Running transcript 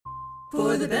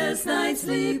For the best night's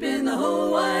sleep in the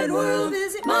whole wide world,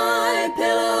 visit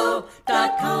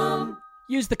MyPillow.com.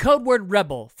 Use the code word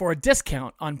REBEL for a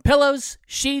discount on pillows,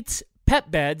 sheets, pet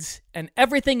beds, and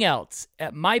everything else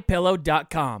at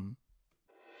MyPillow.com.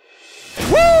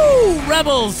 Woo!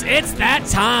 Rebels, it's that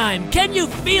time. Can you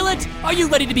feel it? Are you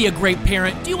ready to be a great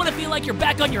parent? Do you want to feel like you're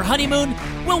back on your honeymoon?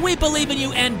 Well, we believe in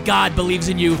you and God believes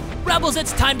in you. Rebels,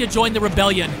 it's time to join the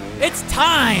rebellion. It's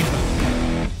time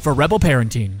for Rebel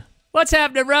Parenting. What's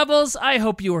happening, Rebels? I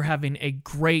hope you are having a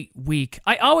great week.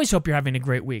 I always hope you're having a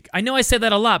great week. I know I say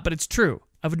that a lot, but it's true.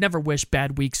 I would never wish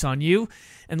bad weeks on you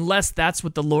unless that's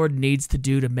what the Lord needs to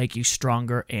do to make you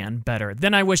stronger and better.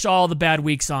 Then I wish all the bad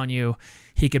weeks on you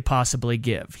he could possibly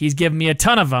give. He's given me a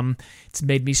ton of them. It's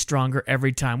made me stronger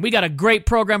every time. We got a great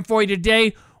program for you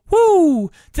today.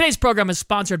 Woo! Today's program is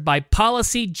sponsored by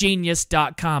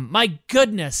PolicyGenius.com. My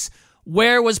goodness,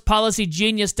 where was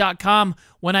PolicyGenius.com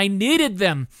when I needed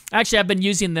them? Actually, I've been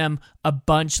using them a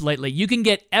bunch lately. You can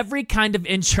get every kind of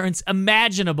insurance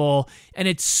imaginable, and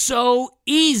it's so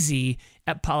easy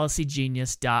at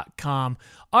PolicyGenius.com.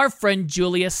 Our friend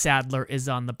Julia Sadler is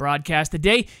on the broadcast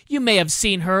today. You may have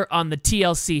seen her on the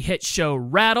TLC hit show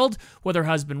Rattled with her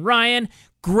husband Ryan.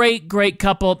 Great, great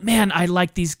couple. Man, I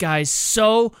like these guys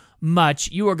so much.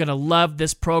 You are going to love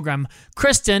this program.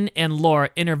 Kristen and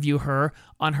Laura interview her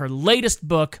on her latest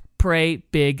book, Pray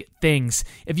Big Things.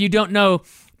 If you don't know,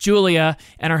 Julia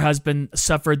and her husband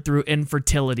suffered through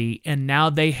infertility, and now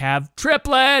they have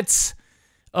triplets.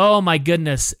 Oh my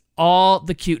goodness. All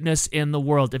the cuteness in the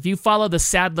world. If you follow the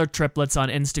Sadler triplets on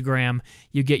Instagram,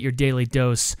 you get your daily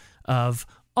dose of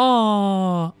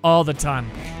aww all the time.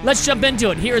 Let's jump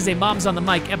into it. Here is a Moms on the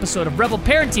Mic episode of Rebel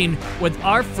Parenting with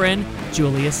our friend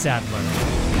Julia Sadler.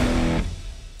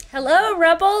 Hello,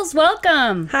 Rebels.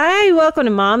 Welcome. Hi, welcome to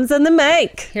Moms on the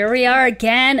Mic. Here we are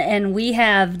again, and we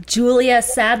have Julia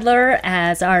Sadler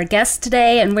as our guest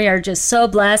today, and we are just so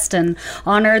blessed and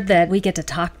honored that we get to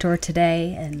talk to her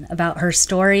today and about her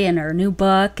story and her new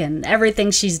book and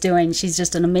everything she's doing. She's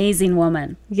just an amazing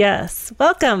woman. Yes,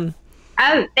 welcome.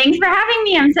 Oh, thanks for having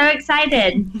me. I'm so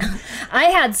excited. I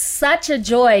had such a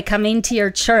joy coming to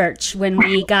your church when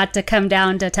we got to come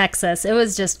down to Texas. It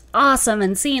was just awesome,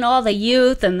 and seeing all the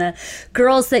youth and the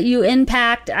girls that you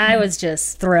impact, I was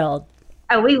just thrilled.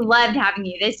 Oh, we loved having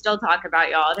you. They still talk about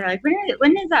y'all. They're like,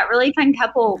 when is that really fun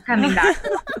couple coming back?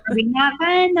 Are we not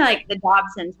fun? They're like the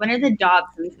Dobsons. When are the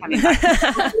Dobsons coming back?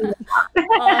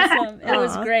 Awesome. It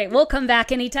was great. We'll come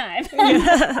back anytime.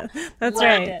 Yeah, that's Loved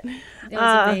right. It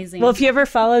was amazing. Well, if you ever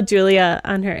follow Julia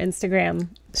on her Instagram,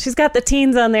 she's got the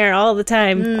teens on there all the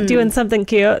time doing something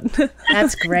cute.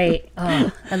 That's great. Oh,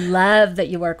 I love that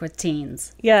you work with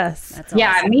teens. Yes. That's awesome.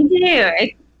 Yeah, me too.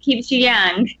 It keeps you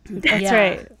young. That's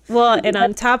right. Well, and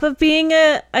on top of being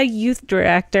a youth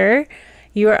director,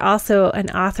 you are also an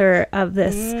author of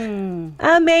this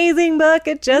amazing book.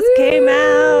 It just came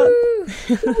out.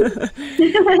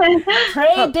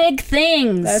 Pray Big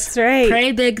Things. That's right.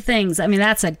 Pray Big Things. I mean,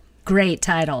 that's a great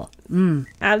title.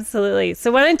 Absolutely.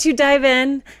 So why don't you dive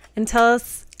in and tell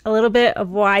us a little bit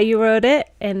of why you wrote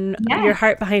it and your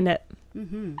heart behind it.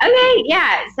 Okay,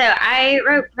 yeah. So I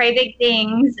wrote Pray Big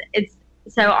Things. It's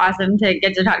so awesome to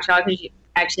get to talk to y'all because you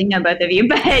actually know both of you.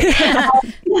 But I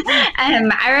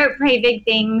wrote Pray Big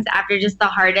Things after just the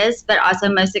hardest but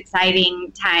also most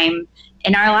exciting time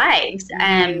in our lives.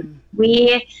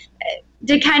 We,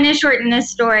 to kind of shorten this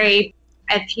story,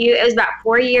 it was about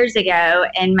 4 years ago,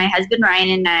 and my husband Ryan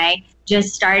and I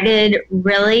just started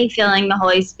really feeling the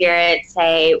Holy Spirit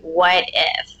say, what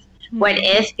if? What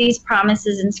if these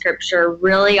promises in Scripture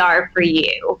really are for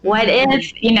you? What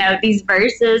if, these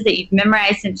verses that you've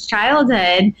memorized since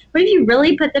childhood, what if you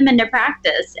really put them into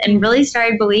practice and really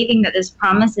started believing that those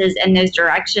promises and those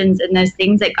directions and those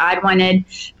things that God wanted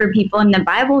for people in the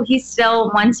Bible, He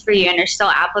still wants for you and are still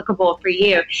applicable for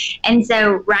you. And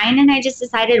so Ryan and I just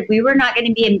decided we were not going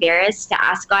to be embarrassed to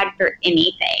ask God for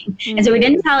anything. And so we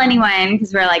didn't tell anyone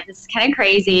because we're like, this is kind of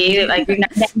crazy. Like, we've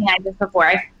never done anything like this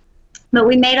before. But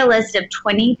we made a list of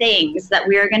 20 things that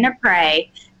we were going to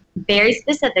pray very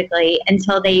specifically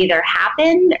until they either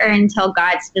happened or until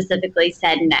God specifically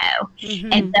said no.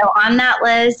 And so on that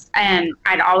list,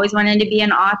 I'd always wanted to be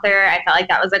an author. I felt like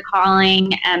that was a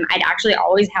calling. I'd actually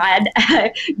always had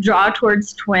a draw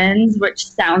towards twins, which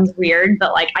sounds weird,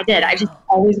 but like I did. I just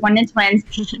always wanted twins.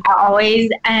 I always...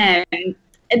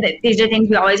 these are things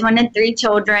we always wanted 3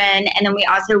 children. And then we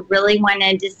also really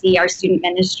wanted to see our student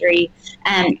ministry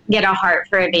get a heart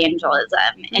for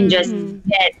evangelism and just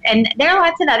get, and there are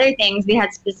lots of other things. We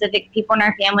had specific people in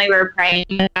our family we were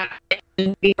praying.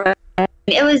 The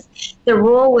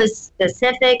rule was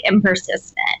specific and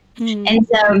persistent. And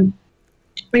so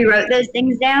we wrote those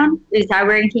things down. We decided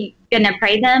we're going to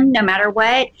pray them no matter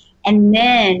what. And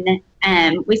then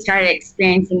we started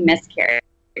experiencing miscarriages,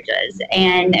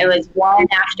 and it was one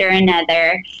after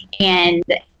another. And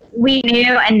we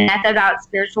knew enough about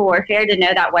spiritual warfare to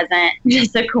know that wasn't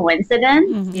just a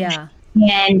coincidence. Yeah.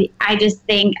 And I just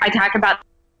think I talk about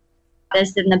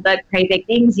this in the book, Pray Big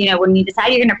Things. You know, when you decide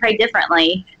you're going to pray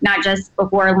differently, not just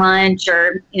before lunch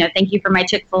or, you know, thank you for my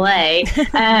Chick-fil-A,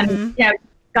 you know,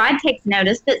 God takes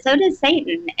notice, but so does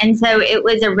Satan. And so it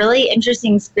was a really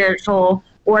interesting spiritual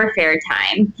warfare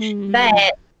time.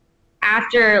 But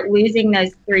after losing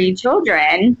those 3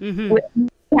 children,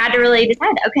 we had to really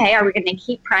decide, okay, are we going to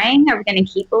keep praying? Are we going to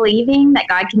keep believing that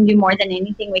God can do more than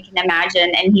anything we can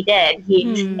imagine? And he did. He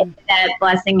ended up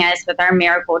blessing us with our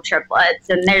miracle triplets.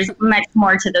 And there's much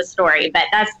more to the story, but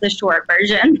that's the short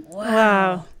version.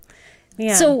 Wow.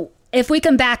 Yeah. So if we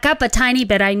can back up a tiny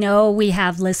bit, I know we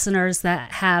have listeners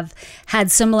that have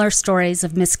had similar stories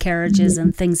of miscarriages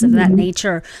and things of that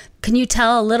nature. Can you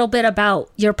tell a little bit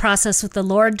about your process with the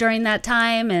Lord during that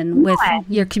time and with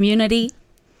your community?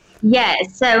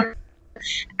 Yes. So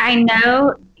I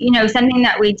know, you know, something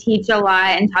that we teach a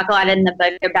lot and talk a lot in the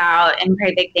book about and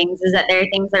Pray Big Things is that there are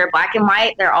things that are black and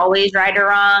white. They're always right or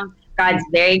wrong. God's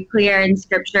very clear in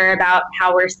scripture about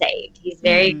how we're saved. He's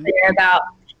very clear about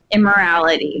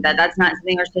immorality, that's not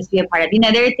something we're supposed to be a part of. You know,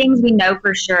 there are things we know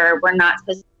for sure we're not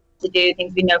supposed to do,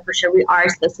 things we know for sure we are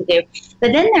supposed to do.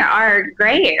 But then there are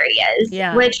gray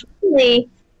areas, which really,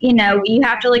 you know, you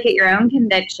have to look at your own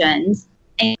convictions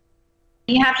and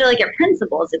you have to look at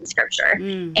principles in scripture.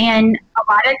 And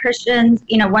a lot of Christians,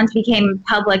 you know, once we came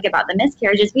public about the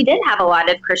miscarriages, we did have a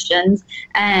lot of Christians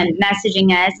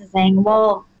messaging us and saying,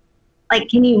 well, like,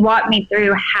 can you walk me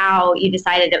through how you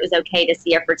decided it was okay to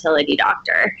see a fertility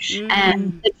doctor?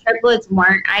 The triplets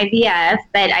weren't IVF,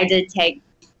 but I did take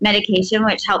medication,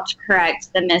 which helped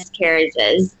correct the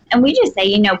miscarriages. And we just say,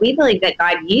 you know, we believe that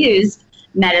God used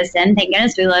medicine. Thank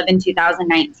goodness we live in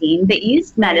 2019, but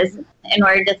used medicine in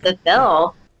order to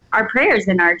fulfill our prayers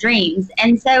and our dreams.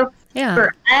 And so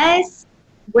for us,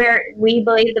 where we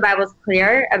believe the Bible's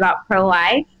clear about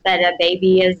pro-life, that a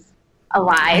baby is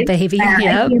alive, a baby, you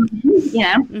know,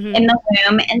 in the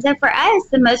womb. And so for us,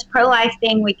 the most pro-life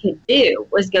thing we could do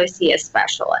was go see a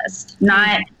specialist,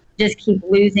 not just keep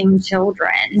losing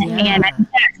children. And I think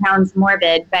that sounds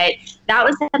morbid, but that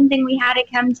was something we had to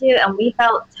come to, and we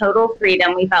felt total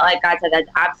freedom. We felt like God said that's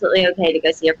absolutely okay to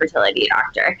go see a fertility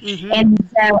doctor. And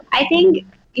so I think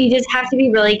you just have to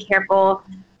be really careful.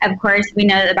 Of course, we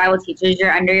know that the Bible teaches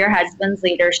you're under your husband's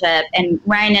leadership. And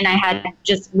Ryan and I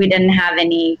we didn't have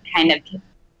any kind of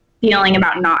feeling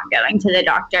about not going to the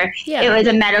doctor. It was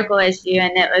a medical issue,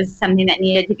 and it was something that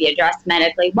needed to be addressed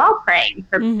medically while praying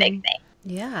for big things.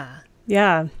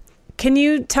 Yeah. Can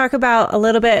you talk about a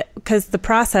little bit, because the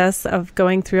process of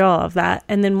going through all of that,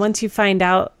 and then once you find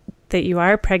out that you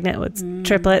are pregnant with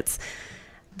triplets,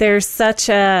 there's such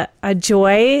a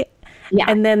joy.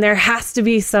 And then there has to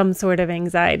be some sort of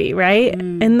anxiety, right?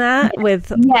 In that with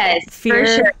fear. For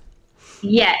sure.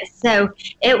 Yes. So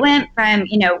it went from,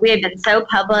 you know, we had been so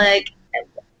public,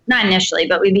 not initially,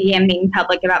 but we began being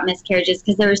public about miscarriages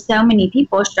because there were so many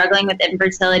people struggling with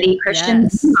infertility,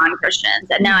 Christians and non-Christians.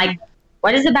 And they're like,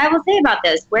 what does the Bible say about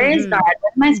this? Where is God?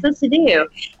 What am I supposed to do?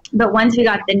 But once we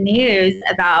got the news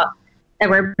about that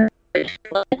we're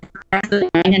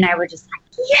and I were just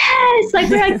like, yes, like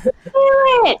we're like, do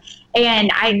it.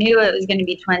 And I knew it was going to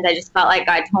be twins. I just felt like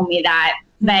God told me that.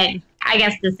 But I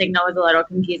guess the signal was a little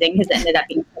confusing because it ended up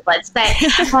being triplets. But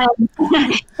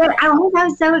I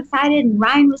was so excited, and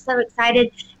Ryan was so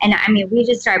excited. And I mean, we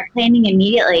just started planning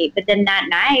immediately. But then that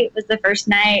night was the first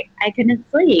night I couldn't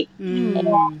sleep.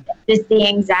 And just the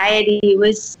anxiety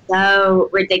was so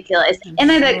ridiculous. In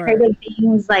my book, Pray Big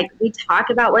Things, like we talk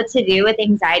about what to do with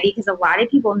anxiety because a lot of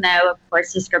people know, of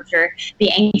course, the scripture,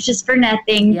 be anxious for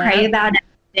nothing, pray about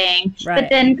everything. But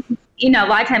then, you know, a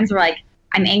lot of times we're like,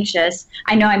 I'm anxious.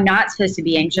 I know I'm not supposed to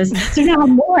be anxious. So now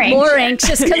I'm more anxious. More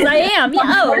anxious because I am.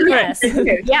 Yes.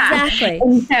 Exactly.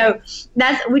 And so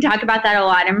we talk about that a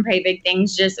lot in Pray Big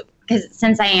Things, just because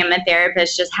since I am a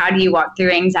therapist, just how do you walk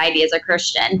through anxiety as a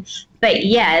Christian? But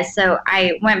so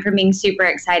I went from being super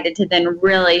excited to then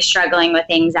really struggling with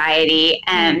anxiety.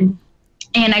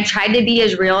 And I tried to be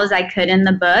as real as I could in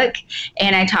the book.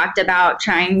 And I talked about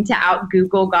trying to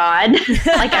out-Google God.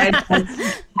 Like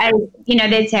I, you know,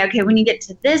 they'd say, okay, when you get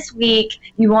to this week,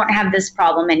 you won't have this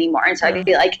problem anymore. And so I'd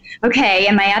be like, okay,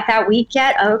 am I at that week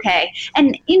yet? Okay.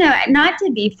 And, you know, not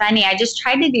to be funny, I just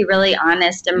tried to be really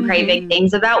honest and pray big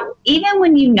things about, even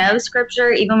when you know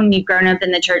scripture, even when you've grown up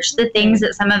in the church, the things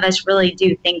that some of us really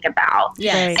do think about.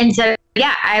 And so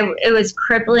Yeah, it was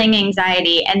crippling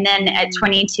anxiety. And then at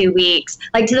 22 weeks,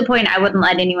 like to the point I wouldn't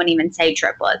let anyone even say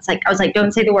triplets. Like I was like,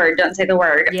 don't say the word.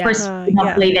 Of course, we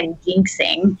don't believe in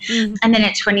jinxing. And then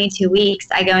at 22 weeks,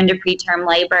 I go into preterm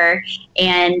labor,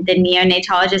 and the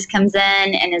neonatologist comes in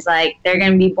and is like, they're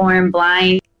going to be born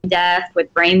blind, deaf,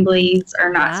 with brain bleeds, or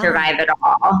not survive at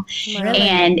all. Really?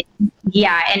 And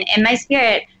and in my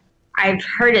spirit, I've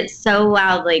heard it so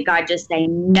loudly, God just say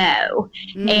no.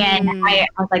 And I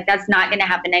was like, that's not going to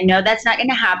happen. I know that's not going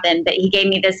to happen. But he gave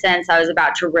me the sense I was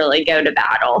about to really go to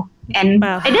battle. And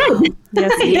I did.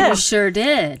 Yes, You sure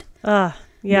did.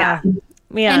 Yeah.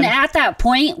 And at that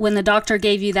point, when the doctor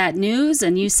gave you that news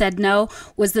and you said no,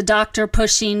 was the doctor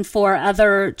pushing for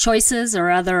other choices or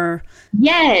other?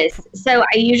 Yes. So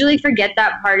I usually forget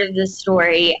that part of the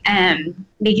story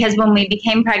because when we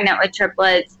became pregnant with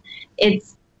triplets,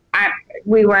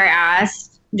 we were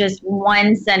asked just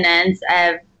one sentence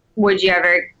of, would you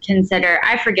ever consider,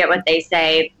 I forget what they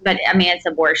say, but I mean, it's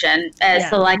abortion,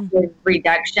 selective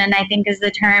reduction, I think is the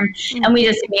term. And we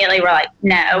just immediately were like,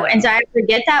 no. And so I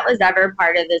forget that was ever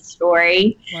part of the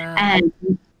story.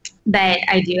 But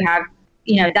I do have,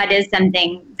 that is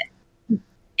something,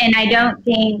 and I don't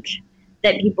think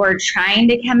that people are trying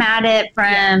to come at it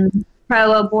from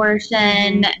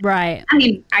pro-abortion. Right. I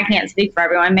mean, I can't speak for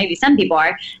everyone. Maybe some people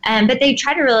are. But they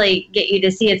try to really get you to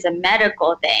see it's a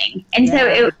medical thing. And so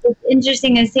it's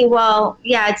interesting to see, well,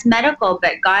 yeah, it's medical,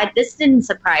 but God, this didn't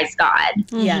surprise God.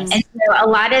 Yes. And so a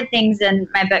lot of things in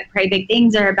my book, Pray Big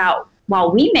Things, are about,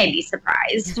 while we may be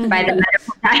surprised by the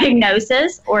medical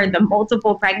diagnosis or the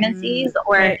multiple pregnancies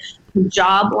or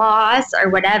job loss or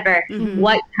whatever,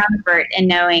 what comfort in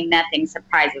knowing nothing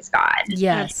surprises God.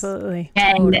 Yes. Absolutely.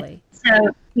 And totally.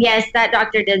 so, yes, that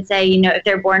doctor did say, if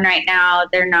they're born right now,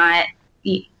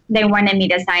 they wanted me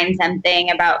to sign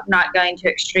something about not going to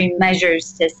extreme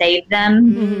measures to save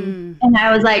them. And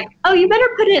I was like, oh, you better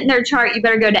put it in their chart. You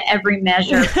better go to every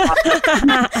measure.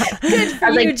 Good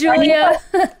for you, Julia.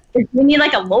 Do we need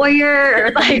like a lawyer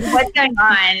or like what's going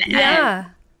on? Yeah.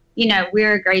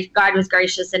 God was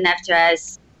gracious enough to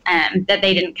us that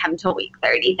they didn't come till week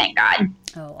 30, thank God.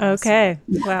 Oh, awesome. Okay.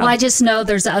 Wow. Well, I just know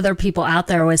there's other people out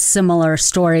there with similar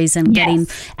stories and getting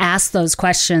asked those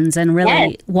questions and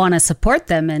really want to support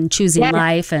them in choosing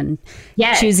life and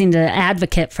choosing to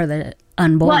advocate for the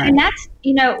unborn. Well, and that's,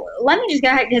 let me just go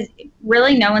ahead, because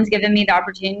really no one's given me the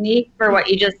opportunity for what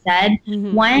you just said.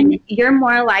 One, you're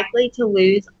more likely to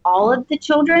lose all of the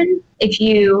children if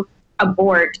you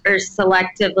abort or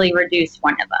selectively reduce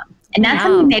one of them. And that's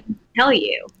something they tell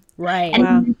you. Right.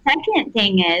 And the second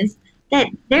thing is that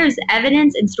there's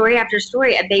evidence and story after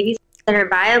story of babies that are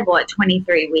viable at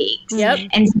 23 weeks. Yep.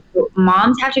 And so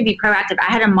moms have to be proactive.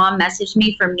 I had a mom message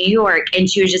me from New York, and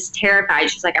she was just terrified.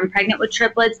 She's like, I'm pregnant with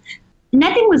triplets.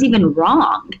 Nothing was even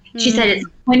wrong. She said it's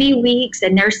 20 weeks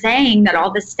and they're saying that all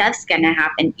this stuff's going to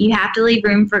happen. You have to leave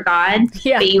room for God,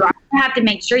 but you also have to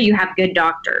make sure you have good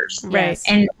doctors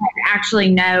and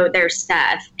actually know their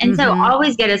stuff. And so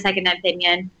always get a second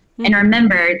opinion and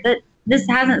remember that this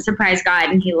hasn't surprised God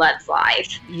and he loves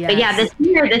life. But yeah,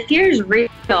 the fear is real,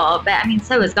 but I mean,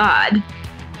 so is God.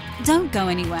 Don't go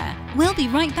anywhere. We'll be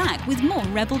right back with more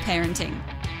Rebel Parenting.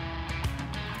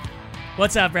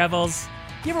 What's up, Rebels?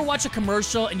 You ever watch a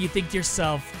commercial and you think to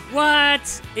yourself,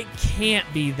 what? It can't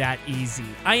be that easy.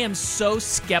 I am so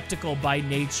skeptical by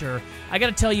nature. I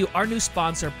gotta tell you, our new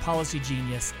sponsor, Policy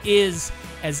Genius, is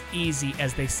as easy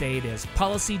as they say it is.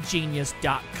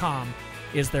 PolicyGenius.com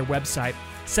is their website.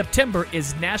 September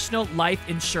is National Life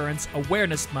Insurance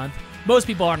Awareness Month. Most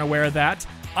people aren't aware of that.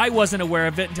 I wasn't aware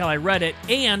of it until I read it,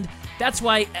 and that's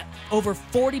why over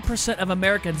 40% of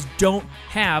Americans don't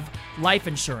have life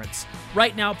insurance.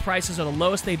 Right now, prices are the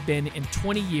lowest they've been in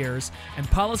 20 years, and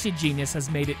Policy Genius has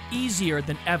made it easier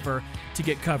than ever to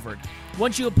get covered.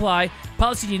 Once you apply,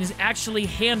 Policy Genius actually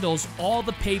handles all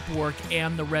the paperwork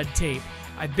and the red tape.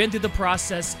 I've been through the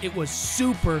process. It was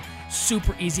super,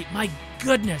 super easy. My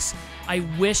goodness, I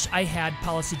wish I had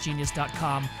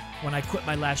PolicyGenius.com when I quit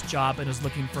my last job and was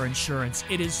looking for insurance.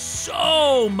 It is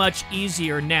so much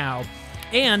easier now.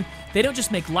 And they don't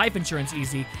just make life insurance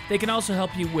easy, they can also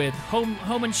help you with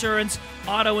home insurance,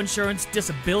 auto insurance,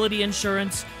 disability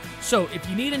insurance. So if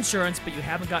you need insurance but you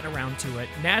haven't gotten around to it,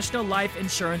 National Life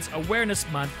Insurance Awareness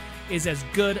Month is as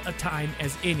good a time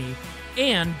as any.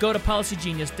 And go to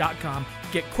PolicyGenius.com,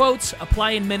 get quotes,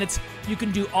 apply in minutes. You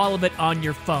can do all of it on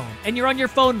your phone. And you're on your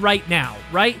phone right now,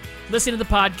 right? Listen to the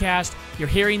podcast, you're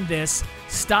hearing this.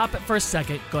 Stop it for a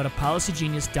second, go to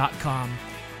PolicyGenius.com,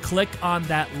 click on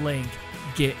that link,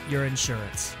 get your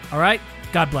insurance. All right?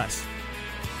 God bless.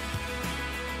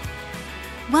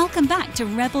 Welcome back to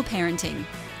Rebel Parenting.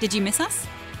 Did you miss us?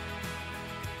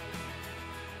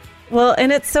 Well,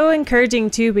 and it's so encouraging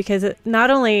too, because it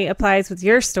not only applies with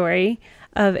your story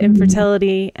of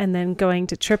infertility and then going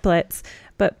to triplets,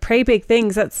 but Pray Big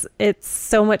Things. It's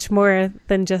so much more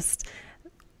than just,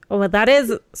 well, that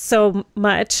is so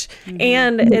much,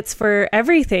 and it's for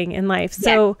everything in life.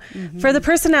 So for the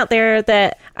person out there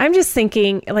that I'm just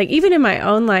thinking, like, even in my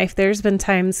own life, there's been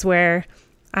times where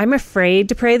I'm afraid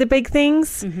to pray the big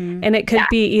things. And it could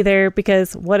be either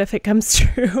because what if it comes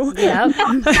true? Yeah.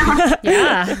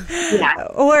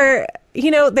 Or,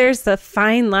 there's the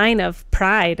fine line of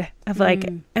pride of like,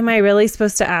 am I really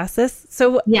supposed to ask this?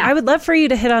 So I would love for you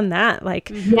to hit on that. Like,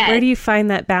 where do you find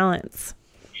that balance?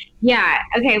 Yeah.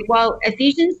 Okay. Well,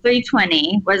 Ephesians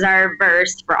 3:20 was our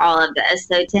verse for all of this.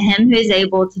 So to him who is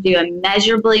able to do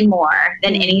immeasurably more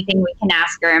than anything we can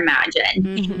ask or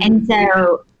imagine. And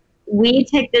so we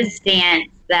took this stance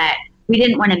that we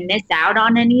didn't want to miss out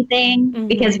on anything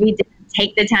because we didn't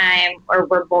take the time or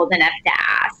were bold enough to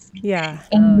ask. Yeah.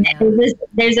 And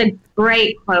there's a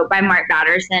great quote by Mark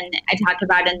Batterson I talk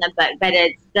about in the book, but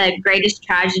it's the greatest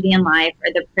tragedy in life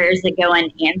are the prayers that go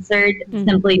unanswered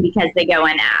simply because they go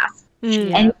unasked.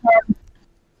 And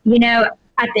so,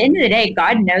 at the end of the day,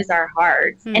 God knows our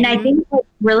hearts. And I think what's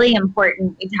really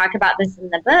important, we talk about this in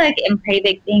the book and Pray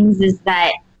Big Things, is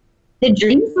that the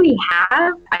dreams we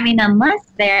have, I mean,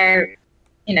 unless they're,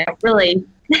 really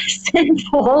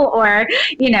sinful or,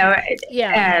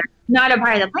 not a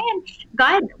part of the plan,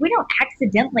 God, we don't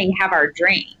accidentally have our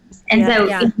dreams. And so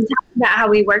if you talk about how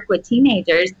we work with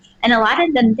teenagers, and a lot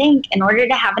of them think in order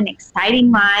to have an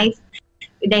exciting life,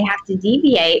 they have to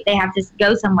deviate, they have to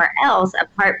go somewhere else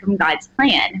apart from God's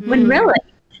plan. When really,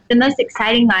 the most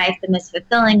exciting life, the most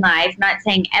fulfilling life, not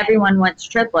saying everyone wants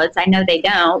triplets, I know they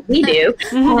don't, we do.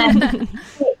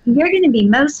 You're going to be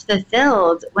most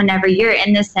fulfilled whenever you're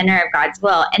in the center of God's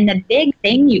will. And the big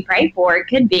thing you pray for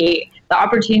could be the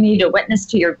opportunity to witness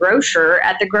to your grocer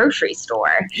at the grocery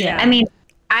store. I mean,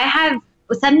 I have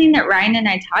something that Ryan and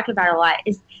I talk about a lot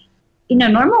is,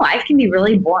 normal life can be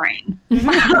really boring.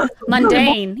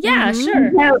 Mundane. Yeah,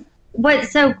 sure. So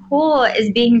what's so cool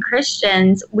is being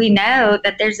Christians, we know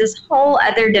that there's this whole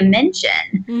other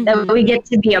dimension that we get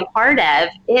to be a part of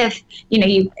if,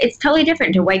 it's totally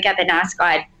different to wake up and ask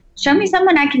God, show me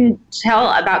someone I can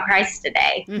tell about Christ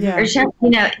today. Or show,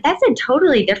 that's a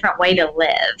totally different way to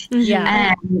live.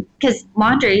 Because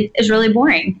laundry is really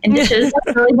boring and dishes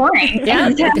are really boring.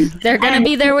 They're going to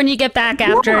be there when you get back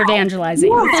after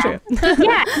evangelizing. That's true.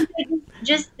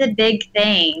 Just the big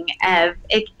thing of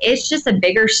it's just a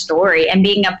bigger story and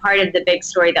being a part of the big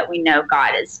story that we know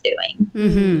God is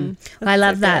doing. Well, I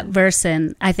love that verse,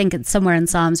 and I think it's somewhere in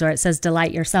Psalms where it says,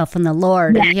 delight yourself in the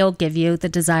Lord and he'll give you the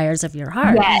desires of your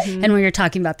heart. And when you're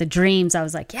talking about the dreams, I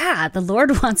was like, the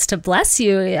Lord wants to bless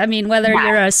you. I mean, whether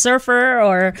you're a surfer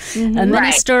or a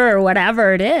minister or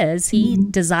whatever it is, he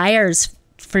desires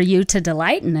for you to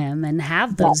delight in him and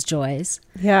have those joys.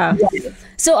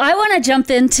 So I want to jump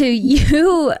into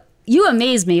you. You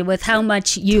amaze me with how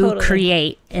much you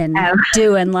create and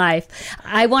do in life.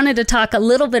 I wanted to talk a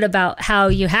little bit about how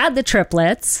you had the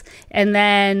triplets and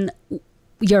then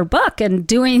your book and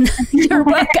doing your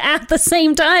book at the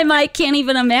same time. I can't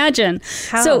even imagine.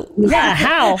 How'd you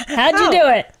do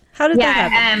it? How did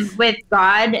that happen? With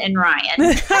God and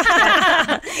Ryan.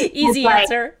 Easy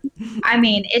answer. I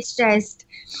mean, it's just,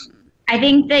 I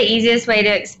think the easiest way to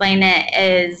explain it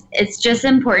is it's just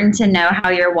important to know how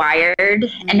you're wired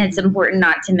and it's important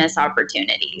not to miss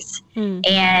opportunities.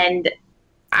 And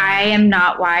I am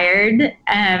not wired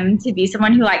to be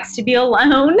someone who likes to be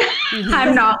alone.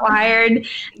 I'm not wired.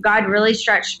 God really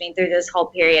stretched me through this whole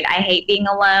period. I hate being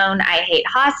alone. I hate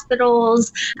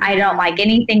hospitals. I don't like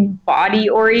anything body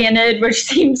oriented, which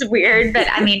seems weird. But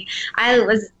I mean, I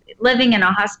was living in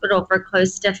a hospital for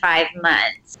close to 5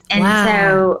 months. And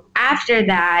so after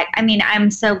that, I mean, I'm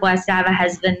so blessed to have a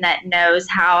husband that knows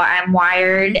how I'm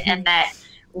wired and that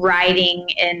writing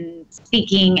and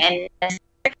speaking and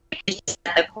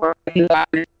the core of who I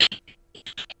am.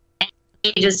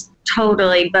 We just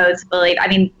totally both believe. I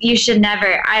mean, you should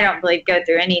never, I don't believe, go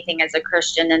through anything as a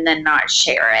Christian and then not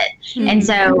share it. And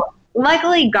so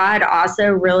luckily, God also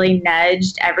really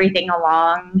nudged everything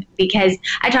along because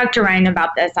I talked to Ryan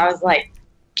about this. I was like,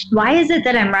 why is it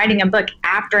that I'm writing a book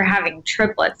after having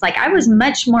triplets? Like, I was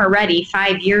much more ready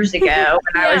 5 years ago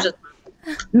when I was just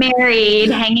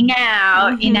married, hanging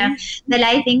out, but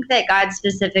I think that God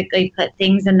specifically put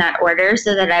things in that order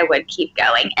so that I would keep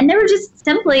going. And there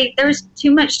was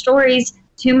too much stories,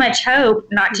 too much hope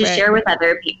not to share with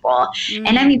other people.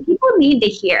 And I mean, people need to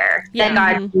hear that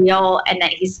God's real and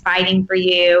that he's fighting for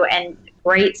you and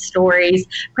great stories.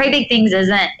 Pray Big Things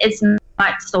it's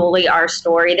not solely our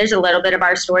story. There's a little bit of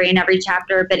our story in every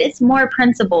chapter, but it's more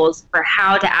principles for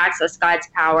how to access God's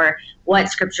power, what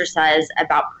Scripture says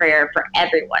about prayer for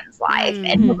everyone's life,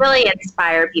 and to really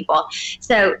inspire people.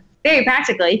 So very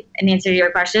practically, in answer to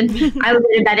your question, I would go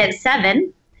to bed at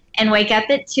 7 and wake up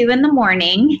at 2 in the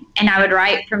morning, and I would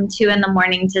write from 2 in the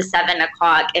morning to 7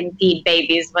 o'clock and feed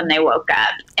babies when they woke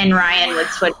up, and Ryan would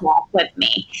switch off with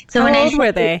me. So How old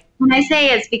were they? When I say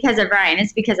it's because of Ryan,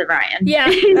 it's because of Ryan. Yeah,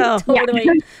 totally.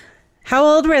 Yeah. How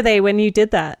old were they when you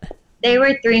did that? They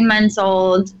were 3 months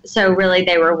old, so really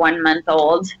they were 1 month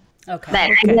old. Okay.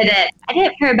 But I did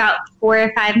it for about 4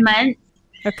 or 5 months.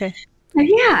 Okay. But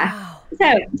yeah. So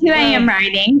 2 a.m.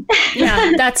 writing.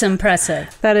 Yeah, that's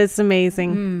impressive. That is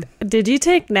amazing. Did you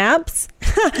take naps?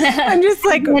 I'm just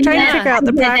like trying to figure out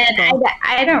the practical.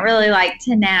 I don't really like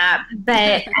to nap,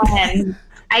 but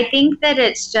I think that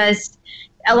it's just,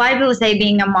 a lot of people say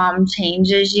being a mom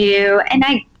changes you. And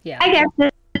I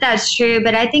guess that's true,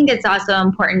 but I think it's also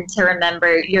important to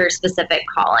remember your specific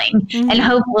calling. And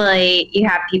hopefully you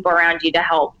have people around you to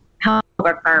help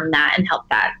affirm that and help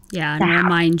that. Yeah, and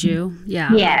remind you.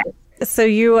 Yeah. Yeah. So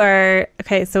you are,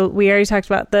 okay, so we already talked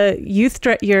about the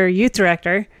your youth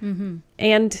director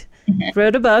and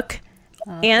wrote a book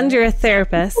and you're a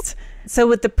therapist. So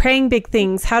with the praying big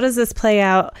things, how does this play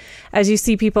out as you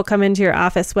see people come into your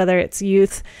office, whether it's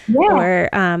youth or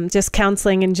just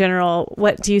counseling in general?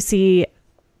 What do you see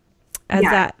as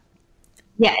that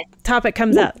topic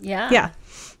comes up?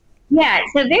 Yeah,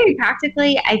 so very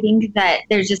practically, I think that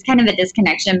there's just kind of a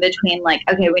disconnection between like,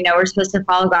 okay, we know we're supposed to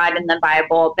follow God in the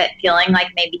Bible, but feeling like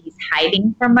maybe he's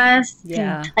hiding from us.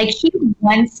 Yeah. Like he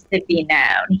wants to be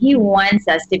known. He wants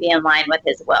us to be in line with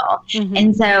his will.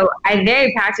 And so I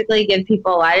very practically give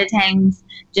people a lot of times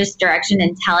just direction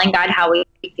and telling God how we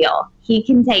feel. He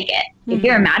can take it. If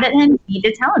you're mad at him, you need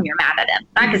to tell him you're mad at him.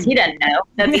 Not because he doesn't know,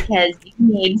 but because you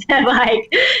need to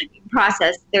like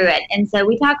process through it. And so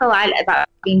we talk a lot about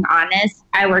being honest.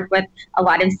 I work with a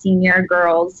lot of seniors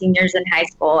in high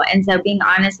school. And so being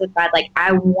honest with God, like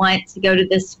I want to go to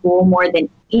this school more than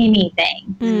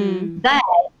anything. But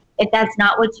if that's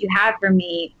not what you have for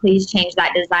me, please change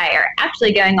that desire.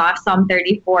 Actually going off Psalm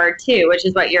 34 too, which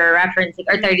is what you're referencing,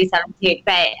 or 37 too,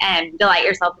 but delight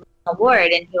yourself in the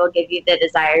Lord and he will give you the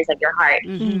desires of your heart.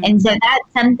 And so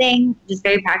that's something, just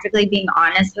very practically being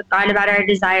honest with God about our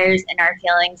desires and our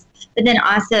feelings, but then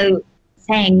also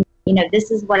saying, you know, this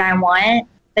is what I want,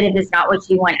 but if it's not what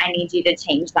you want, I need you to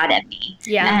change that in me.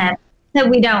 Yeah. So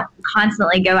we don't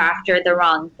constantly go after the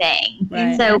wrong thing.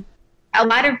 Right. So a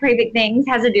lot of pray big things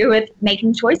has to do with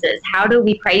making choices. How do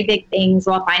we pray big things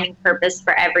while finding purpose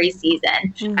for every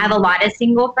season? I have a lot of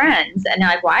single friends and they're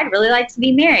like, well, I'd really like to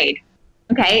be married.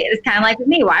 Okay, it's kind of like with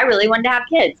me. Well, I really wanted to have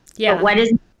kids. Yeah. But what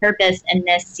is my purpose in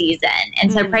this season?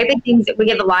 And so pray big things, we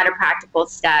give a lot of practical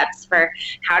steps for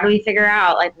how do we figure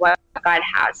out like what God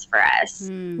has for us.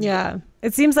 Yeah.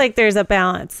 It seems like there's a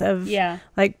balance of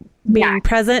like being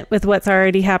present with what's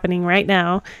already happening right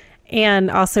now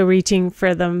and also reaching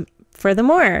for the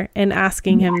more and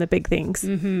asking him the big things.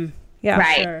 Yeah.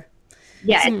 Right. Sure.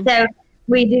 Yeah. So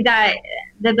we do that.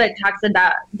 The book talks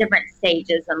about different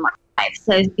stages in life.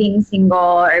 So being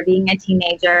single or being a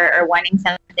teenager or wanting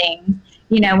something,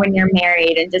 you know, when you're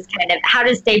married, and just kind of how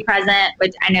to stay present,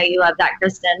 which I know you love that,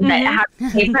 Kristen, but how to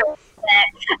stay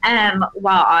present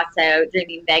while also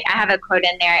dreaming big. I have a quote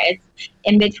in there. It's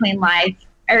in between life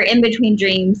or in between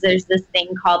dreams, there's this thing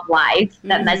called life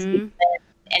that must be lived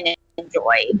and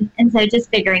enjoyed. And so just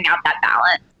figuring out that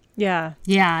balance. Yeah.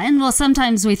 Yeah. And well,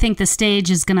 sometimes we think the stage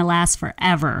is going to last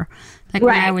forever. Like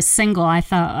when I was single, I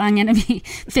thought I'm going to be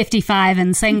 55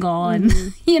 and single. And,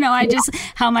 you know,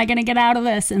 how am I going to get out of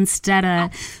this? Instead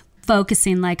of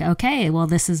focusing like, okay, well,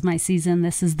 this is my season.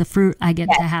 This is the fruit I get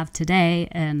to have today.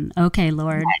 And okay,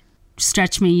 Lord,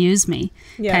 stretch me, use me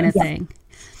kind of thing.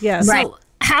 Yeah. So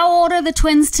how old are the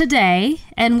twins today?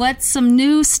 And what's some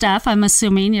new stuff? I'm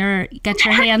assuming got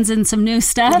your hands in some new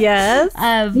stuff. Yes.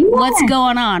 What's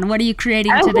going on? What are you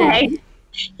creating today?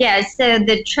 Yeah, so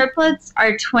the triplets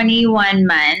are 21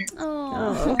 months.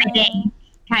 Oh. I think,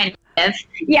 kind of.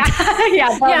 Yeah,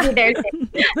 they'll be there soon.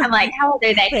 I'm like, how old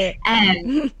are they?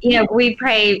 You know, we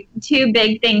pray 2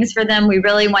 big things for them. We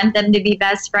really want them to be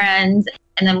best friends.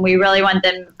 And then we really want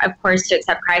them, of course, to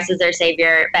accept Christ as their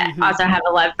Savior, but also have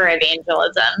a love for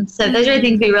evangelism. So those are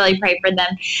things we really pray for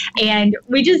them. And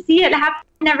we just see it happen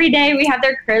every day. We have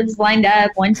their cribs lined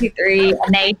up, 1, 2, 3,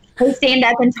 and they stand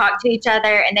up and talk to each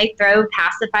other, and they throw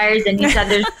pacifiers in each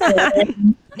other's cribs.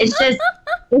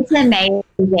 It's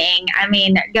amazing. I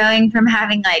mean, going from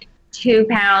having like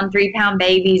 2-pound, 3-pound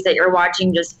babies that you're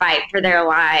watching just fight for their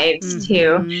lives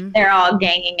to they're all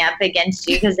ganging up against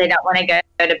you because they don't want to go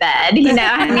to bed. You know,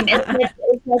 I mean, it's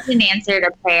such an answer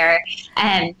to prayer.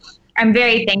 And I'm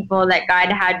very thankful that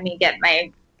God had me get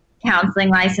my counseling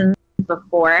license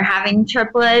before having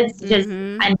triplets.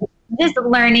 I'm just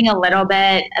learning a little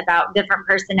bit about different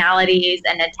personalities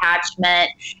and attachment.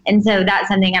 And so that's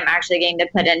something I'm actually getting to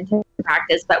put into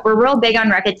practice. But we're real big on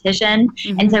repetition.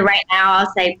 And so right now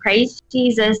I'll say, praise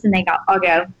Jesus, and I'll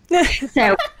go.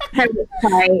 So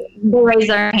sorry, they raise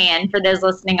their hand for those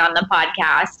listening on the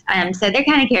podcast. So they're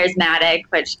kind of charismatic,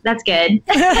 which that's good.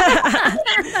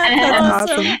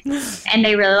 Awesome. And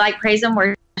they really like praise and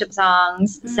worship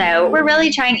songs. So we're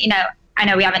really trying, you know, I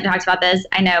know we haven't talked about this.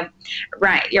 I know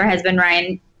Ryan, your husband,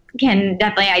 Ryan, can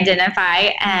definitely identify,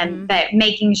 but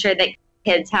making sure that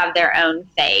kids have their own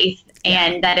faith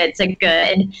and that it's a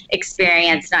good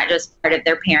experience, not just part of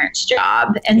their parents'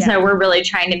 job. And so we're really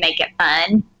trying to make it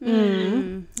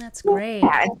fun. That's great.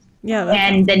 Yeah.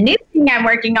 And the new thing I'm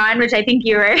working on, which I think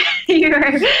you were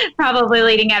probably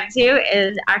leading up to,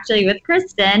 is actually with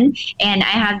Kristen. And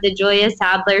I have the Julia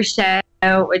Sadler Show,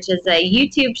 which is a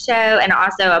YouTube show and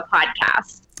also a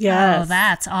podcast. Yes. Oh,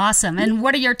 that's awesome. And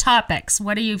what are your topics?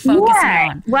 What are you focusing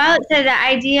on? Well, so the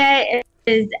idea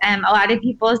is a lot of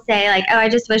people say, like, oh, I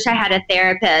just wish I had a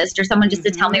therapist or someone just to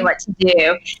tell me what to do.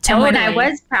 Totally. And when I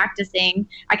was practicing,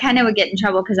 I kind of would get in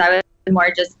trouble because I would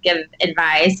more just give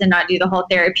advice and not do the whole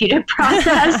therapeutic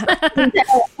process.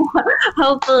 So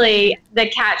hopefully the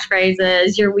catchphrase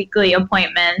is your weekly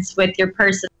appointments with your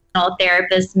personal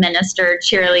therapist, minister,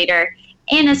 cheerleader,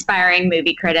 and aspiring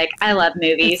movie critic. I love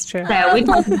movies. That's true.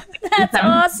 So that's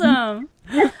awesome.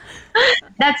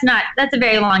 That's a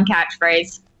very long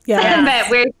catchphrase. Yeah.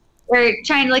 But we're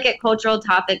trying to look at cultural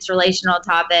topics, relational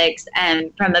topics,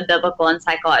 and from a biblical and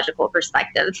psychological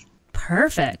perspective.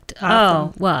 Perfect. Awesome.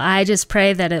 Oh, well, I just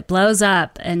pray that it blows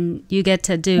up and you get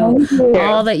to do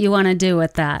all that you want to do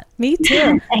with that. Me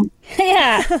too.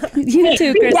 Yeah. You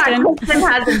too, Kristen. Yeah, Kristen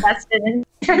has invested in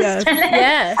Yes.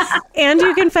 Yes. And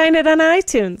you can find it on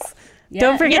iTunes.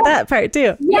 Don't forget that part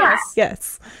too. Yes.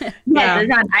 Yes. Yes, Yeah.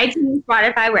 it's on iTunes,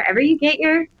 Spotify, wherever you get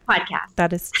your podcast.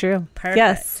 That is true. Perfect.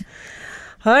 Yes.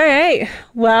 All right.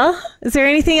 Well, is there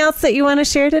anything else that you want to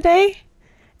share today?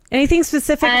 Anything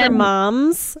specific for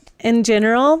moms in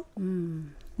general?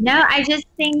 No, I just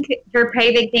think for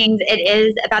Pray Big Things, it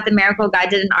is about the miracle God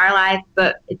did in our life,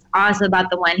 but it's also about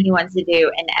the one He wants to do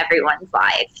in everyone's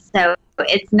life. So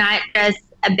it's not just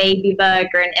a baby book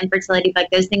or an infertility book.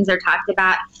 Those things are talked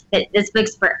about. But this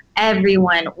book's for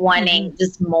everyone wanting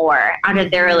just more out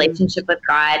of their relationship with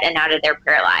God and out of their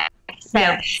prayer life.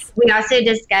 So we also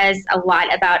discuss a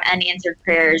lot about unanswered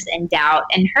prayers and doubt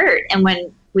and hurt, and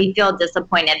when we feel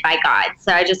disappointed by God.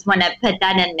 So I just want to put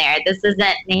that in there. This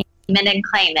isn't name it and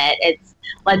claim it. It's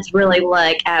let's really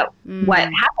look at what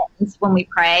happens when we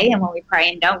pray and when we pray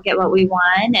and don't get what we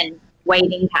want and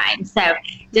waiting time. So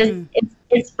just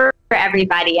it's for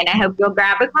everybody, and I hope you'll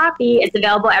grab a copy. It's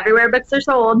available everywhere books are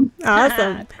sold.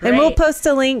 Awesome. And we'll post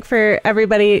a link for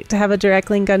everybody to have a direct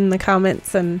link in the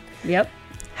comments and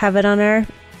have it on our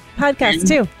podcast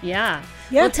too. Yeah.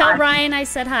 Well, tell Ryan I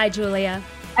said hi, Julia.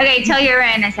 Okay, tell your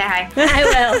Ryan I say hi. I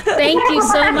will. Thank you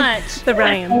so much. The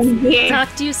Ryans. Thank you.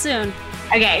 Talk to you soon.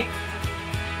 Okay.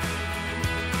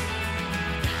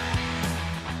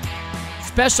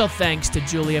 Special thanks to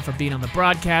Julia for being on the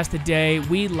broadcast today.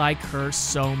 We like her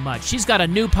so much. She's got a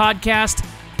new podcast.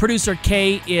 Producer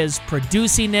Kay is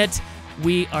producing it.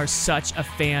 We are such a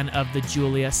fan of the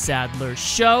Julia Sadler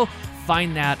Show.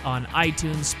 Find that on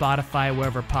iTunes, Spotify,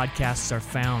 wherever podcasts are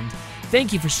found.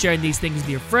 Thank you for sharing these things with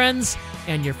your friends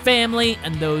and your family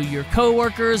and your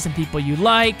coworkers and people you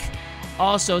like.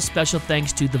 Also, special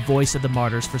thanks to The Voice of the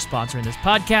Martyrs for sponsoring this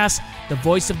podcast. The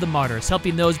Voice of the Martyrs,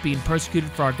 helping those being persecuted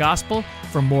for our gospel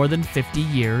for more than 50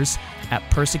 years at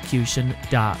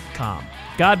persecution.com.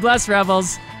 God bless,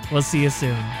 Rebels. We'll see you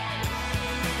soon.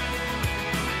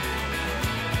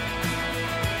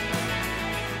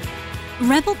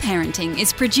 Rebel Parenting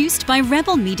is produced by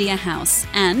Rebel Media House,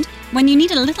 and when you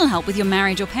need a little help with your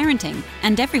marriage or parenting,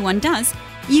 and everyone does,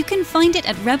 you can find it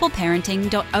at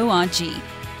rebelparenting.org.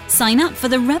 Sign up for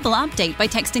the Rebel Update by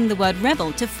texting the word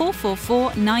REBEL to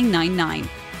 444999.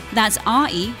 That's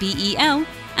REBEL,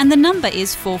 and the number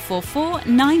is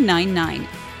 444999.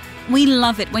 We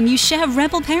love it when you share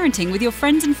Rebel Parenting with your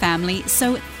friends and family,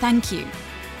 so thank you.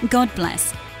 God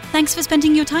bless. Thanks for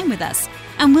spending your time with us,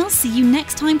 and we'll see you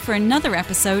next time for another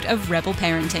episode of Rebel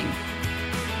Parenting.